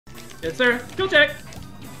Yes, sir. Skill check.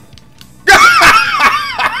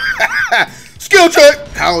 Skill check.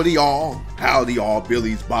 Howdy all,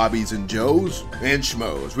 Billies, Bobbies, and Joes, and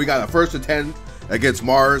Schmoes. We got a first and 10 against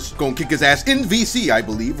Mars. Gonna kick his ass in VC, I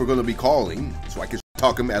believe. We're gonna be calling, so I can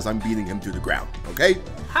talk him as I'm beating him to the ground. Okay?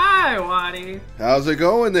 Hi, WaDi. How's it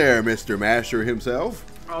going there, Mr. Master himself?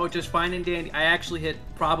 Oh, just fine and dandy. I actually hit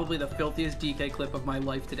probably the filthiest DK clip of my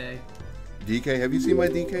life today. DK, have you seen my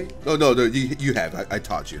DK? No, you have. I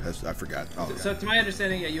taught you. I forgot. Oh, so to my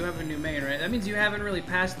understanding, yeah, you have a new main, right? That means you haven't really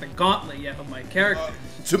passed the gauntlet yet of my character.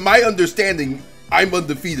 To my understanding, I'm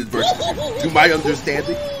undefeated versus you. To my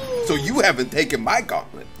understanding. So you haven't taken my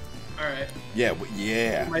gauntlet. Alright. Yeah,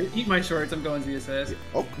 yeah. Eat my shorts, I'm going ZSS.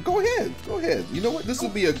 Oh, go ahead. Go ahead. You know what? This will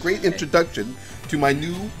be a great introduction to my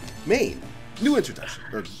new main. New introduction.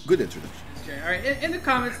 Or good introduction. Okay, alright. In the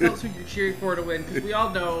comments, tell us who you're cheering for to win, because we all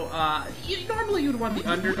know, normally you'd want the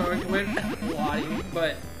underdog to win, WaDi,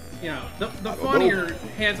 but, you know, the funnier,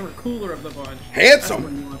 handsomer, cooler of the bunch. Handsome? That's the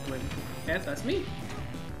one you want to win. Yes, that's me.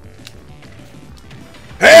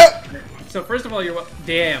 Help! So, first of all, you're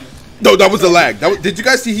damn. No, that was a lag. Did you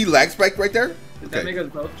guys see he lag spiked right there? Does that make us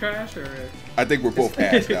both trash, or? I think we're both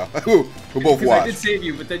ass now. We're both washed. I did save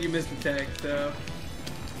you, but then you missed the tag, so.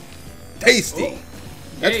 Tasty. Oh.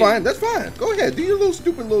 That's fine. That's fine. Go ahead. Do your little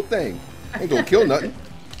stupid little thing. Ain't gonna kill nothing.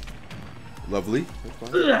 Lovely.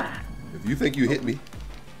 That's fine. If you think you hit me,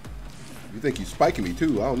 you think you spiking me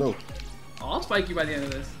too. I don't know. I'll spike you by the end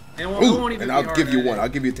of this. And, and I'll give you one. I'll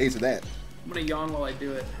give you a taste of that. I'm gonna yawn while I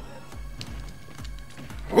do it.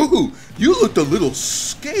 Ooh, you looked a little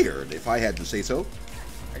scared, if I had to say so.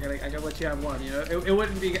 I gotta let you have one. You know, it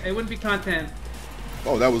wouldn't be content.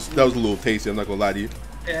 Oh, that was a little tasty. I'm not gonna lie to you.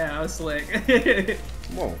 Yeah, I was slick.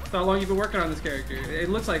 Come on. How long you been working on this character? It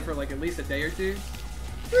looks like for like at least a day or two.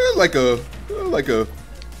 Yeah, like a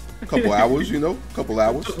couple hours, you know, couple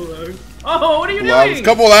hours. Oh, what are you doing?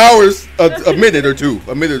 Couple hours, a minute or two,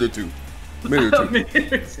 a minute or two. Minute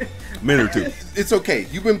or two. It's okay.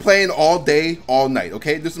 You've been playing all day, all night.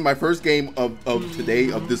 Okay, this is my first game of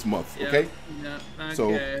today of this month. Okay. Yeah. Okay.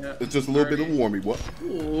 So it's just a little bit of warming. What?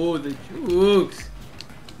 Oh, the jukes.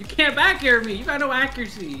 You can't back air me. You got no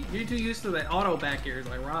accuracy. You're too used to the auto back airs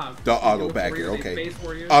like Rob. The auto back air. Okay.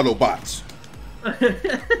 Autobots.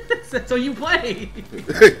 So you play.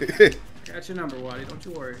 Got your number, WaDi. Don't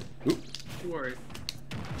you worry. Oop. Don't you worry.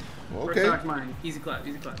 Okay. First mine. Easy clap,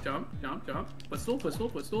 easy clap. Jump, jump, jump. Footstool, footstool,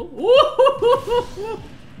 footstool. Ooh!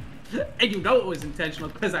 And you know it was intentional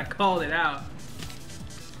because I called it out.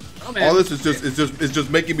 Oh, man. All this is just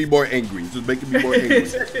making me more angry. It's just making me more angry.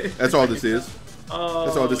 That's all this is. Oh,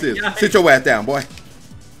 that's all this is. yeah. Sit your ass down, boy.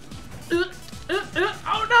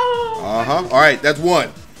 Oh no! All right, that's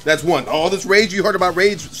one. That's one. All this rage you heard about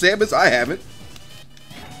Rage Samus, I haven't.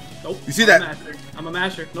 Nope. You see that? I'm a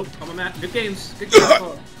master. Nope. I'm a master. Good games. Good games.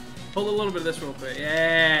 Hold a little bit of this real quick.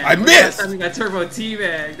 Yeah. I missed. I think that turbo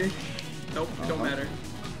teabag. Nope. Don't matter.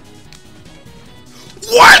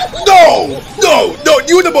 What? No! No! No!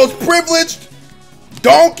 You're the most privileged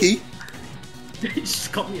donkey. You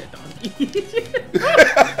just called me a donkey.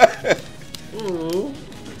 Ooh.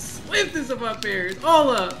 Swiftest of up airs.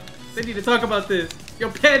 Hold up. They need to talk about this. Yo,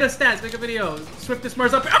 Panda stats. Make a video. Swiftest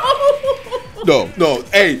Mars up. No.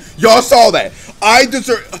 Hey, y'all saw that. I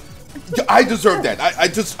deserve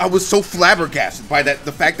that. I was so flabbergasted by that.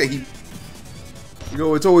 The fact that he. You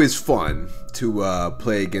know, it's always fun to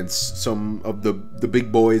play against some of the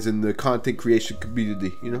big boys in the content creation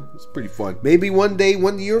community. You know, it's pretty fun. Maybe one day,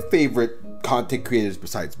 one of your favorite content creators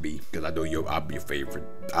besides me, because I know I'll be your favorite.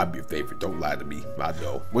 I'm your favorite. Don't lie to me. I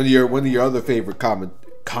know. One of your other favorite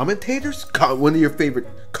commentators, one of your favorite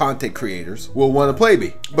content creators will want to play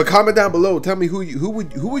me. But comment down below. Tell me who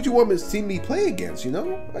would you want to see me play against? You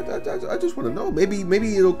know, I just want to know.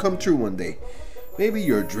 Maybe it'll come true one day. Maybe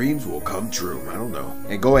your dreams will come true. I don't know.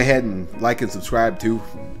 And go ahead and like and subscribe too.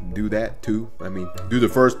 Do that too. I mean, do the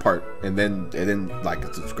first part and then like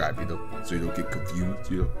and subscribe. You know, so you don't get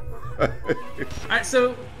confused. You know. Alright,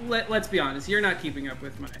 so let's be honest. You're not keeping up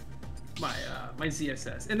with my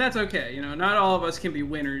ZSS, and that's okay. You know, not all of us can be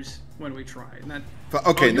winners when we try. And that.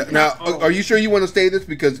 Okay, now are you sure you want to stay this?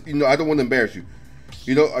 Because you know I don't want to embarrass you.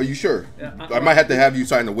 You know, are you sure? Yeah, I might have to have you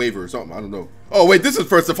sign a waiver or something. I don't know. Oh wait, this is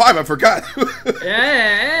first to 5. I forgot.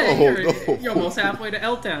 You're almost halfway to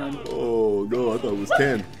L-Town. Oh no, I thought it was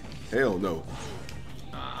 10. Hell no.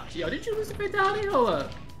 Yo, did you lose the fatality? Hold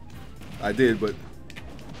up. I did, but.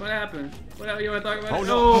 What happened? What you want to talk about? Oh,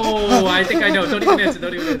 no. Oh, I think I know. Don't even answer.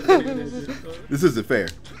 Don't even answer. This isn't fair.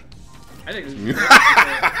 I think this is fair.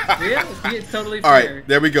 Yeah, it's totally fair. All right,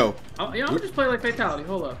 there we go. You know, I'm gonna just play like fatality.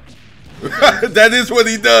 Hold up. That is what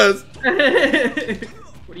he does.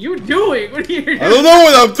 What are you doing? What are you doing? I don't know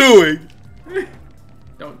what I'm doing.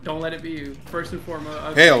 Don't let it be you. First and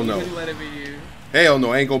foremost. Hell no. Let it be you. Hell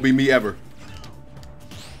no, ain't gonna be me ever.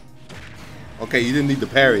 Okay, you didn't need to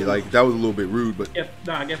parry. Like, that was a little bit rude, but...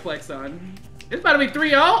 Get flexed on. It's about to be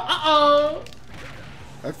 3-0. Uh-oh.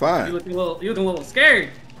 That's fine. You looking a little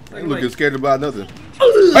scared. I ain't looking scared about nothing. I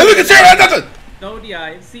ain't looking scared about nothing! No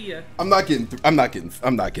DI, see ya. I'm not getting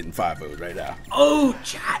 5-0s right now. Oh,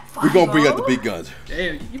 chat 5-0? We're gonna bring out the big guns.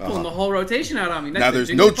 Damn, you pulling the whole rotation out on me. Now there's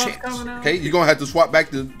no chance. Okay, you're gonna have to swap back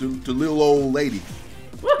to little old lady.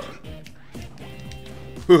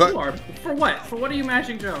 For what? For what are you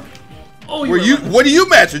mashing jump? Oh, what are you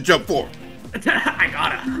matching jump for? I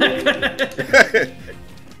gotta.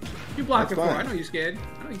 You blocked before. fine. I know you scared.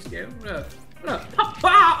 What up?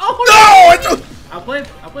 Oh, No! I'll play.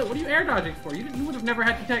 What are you air dodging for? You would have never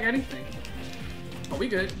had to tag anything. Oh, we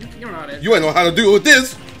good. You don't know how to. You ain't know how to deal with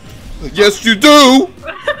this. Yes, you do.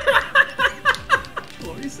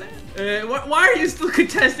 What are you saying? Why are you still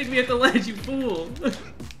contesting me at the ledge, you fool?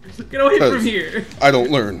 Get away from here. I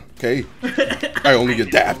don't learn, okay? I only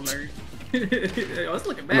adapt. It's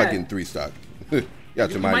looking bad. I'm not getting 3 stock. You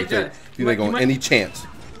got your mind. If you think on any chance.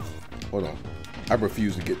 Hold on. I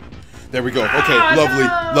refuse to get. There we go. Okay,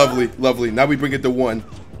 lovely. Now we bring it to 1.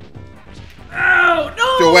 Oh, no!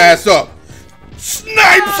 Get your ass up.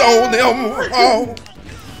 Snipes on them. Oh.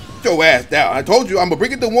 Get your ass down. I told you I'm going to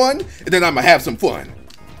bring it to 1, and then I'm going to have some fun.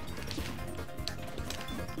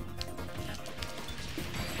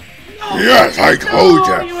 No. Yes, I told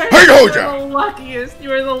you. I told you. You were the luckiest. You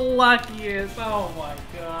were the luckiest. Oh, my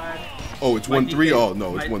God. Oh, it's 1-3? Oh,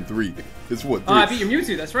 no, it's 1-3. It's 1-3. Oh, I beat your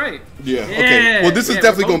Mewtwo. That's right. Yeah. Okay. Well, this is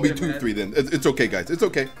definitely gonna be 2-3 then. It's okay, guys. It's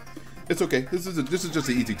okay. It's okay. This is just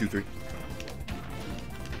an easy 2-3.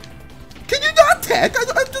 Can you not tag?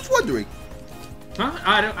 I'm just wondering. Huh?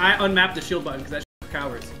 I unmapped the shield button because that's for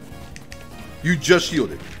cowards. You just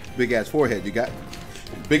shielded. Big ass forehead. You got.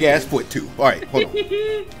 Big ass foot too. All right. Hold on.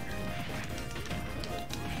 You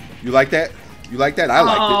like that? You like that? I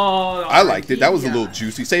liked it. I liked it. That was a little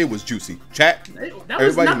juicy. Say it was juicy. Chat.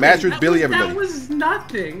 Everybody, Masters, Billy, everybody. That was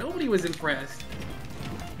nothing. Nobody was impressed.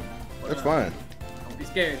 That's fine. Don't be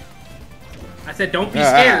scared. I said don't be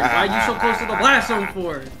scared. Why are you so close to the blast zone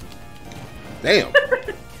for? Damn.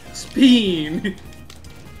 Speen.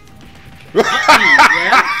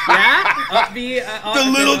 Up B.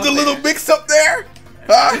 The little mix up there.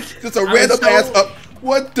 Just a random ass up.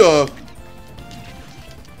 What the?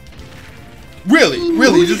 Really?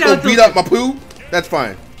 You just gonna beat up my poo? That's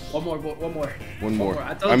fine. One more.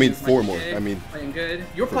 I mean 4 more. I mean playing good.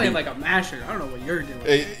 You're playing like a masher. I don't know what you're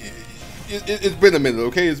doing. It's been a minute,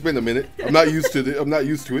 okay? It's been a minute. I'm not used to it. I'm not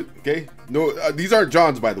used to it. Okay? No, these aren't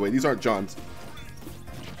Johns, by the way. These aren't Johns.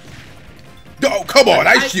 Oh, come on!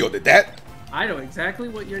 I shielded that. I know exactly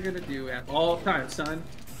what you're gonna do at all times, son.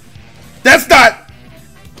 That's not.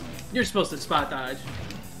 You're supposed to spot dodge.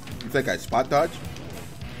 You think I spot dodge?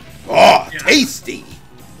 Oh, yeah. Tasty!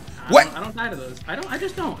 What? I don't die to those. I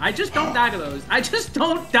just don't. I just don't die to those. I just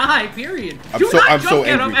don't die. Period. I'm so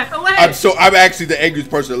angry. I'm actually the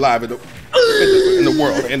angriest person alive in the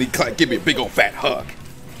world, and he give me a big old fat hug.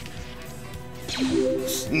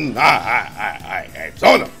 I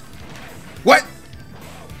on him. What?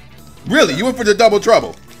 Really? You went for the double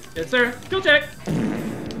trouble? Yes, sir. Skill check.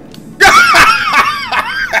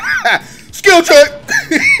 Skill check.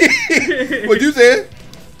 What you said?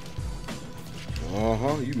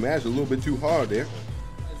 You mashed a little bit too hard there.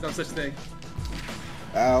 There's no such thing.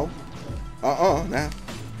 Ow. Now.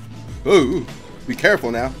 Ooh. Be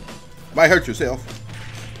careful now. Might hurt yourself.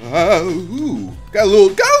 Ooh. Got a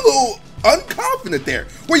little unconfident there.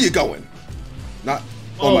 Where you going? Not.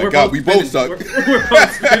 Oh my God, we both suck. We're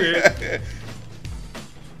both spinning.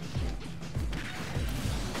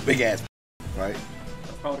 Big ass. Right?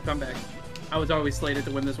 Probably come back. I was always slated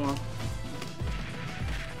to win this one.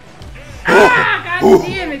 God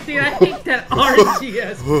damn it, dude! I hate that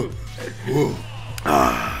RGS.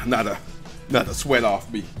 Not a sweat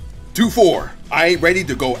off me. 2-4. I ain't ready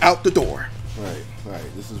to go out the door. All right.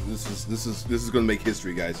 This is gonna make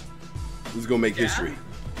history, guys. This is gonna make history.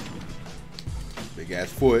 Big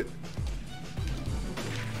ass foot.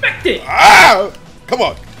 Expect it. Come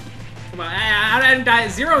on. I didn't die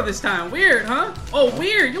at 0 this time. Weird, huh? Oh,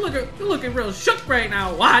 weird. You're looking real shook right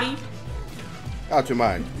now, WaDi. Out your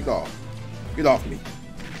mind. Get off me.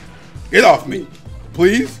 Get off me.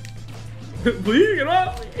 Please? Please get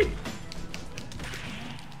off me.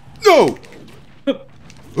 No.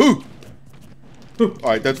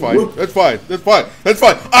 Alright, that's fine. That's fine.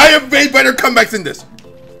 I have made better comebacks than this.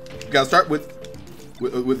 You gotta start with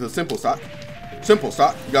a simple stock.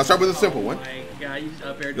 You gotta start with a simple one. guy. You just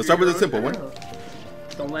up air. Let's start with a simple one.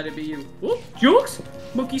 Don't let it be you. Whoop, jukes,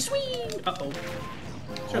 monkey swing. Uh-oh.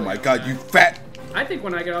 Oh my god, you fat. I think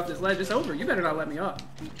when I get off this ledge, it's over. You better not let me up.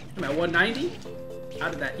 I'm at 190. How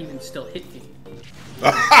did that even still hit me?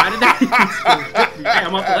 How did that even still hit me? Hey,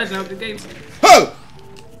 I'm off the ledge now. Good games. Oh!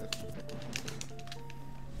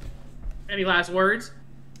 Any last words?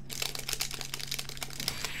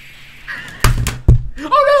 Oh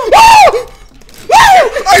no! Oh!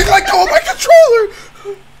 Oh! I let go of my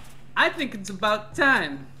controller! I think it's about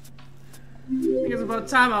time. I think it's about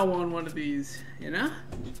time I won one of these, you know?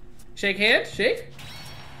 Shake hand, shake.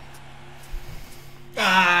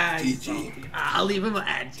 Ah, GG. I'll leave him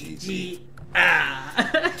at GG. Ah.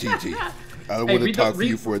 GG. I don't want to talk to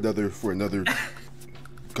you for another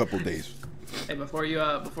couple days. Hey, before you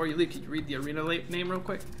leave, can you read the arena name real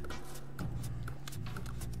quick?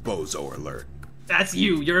 Bozo alert. That's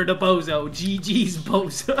you. You're the bozo. GG's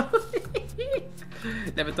bozo.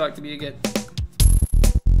 Never talk to me again.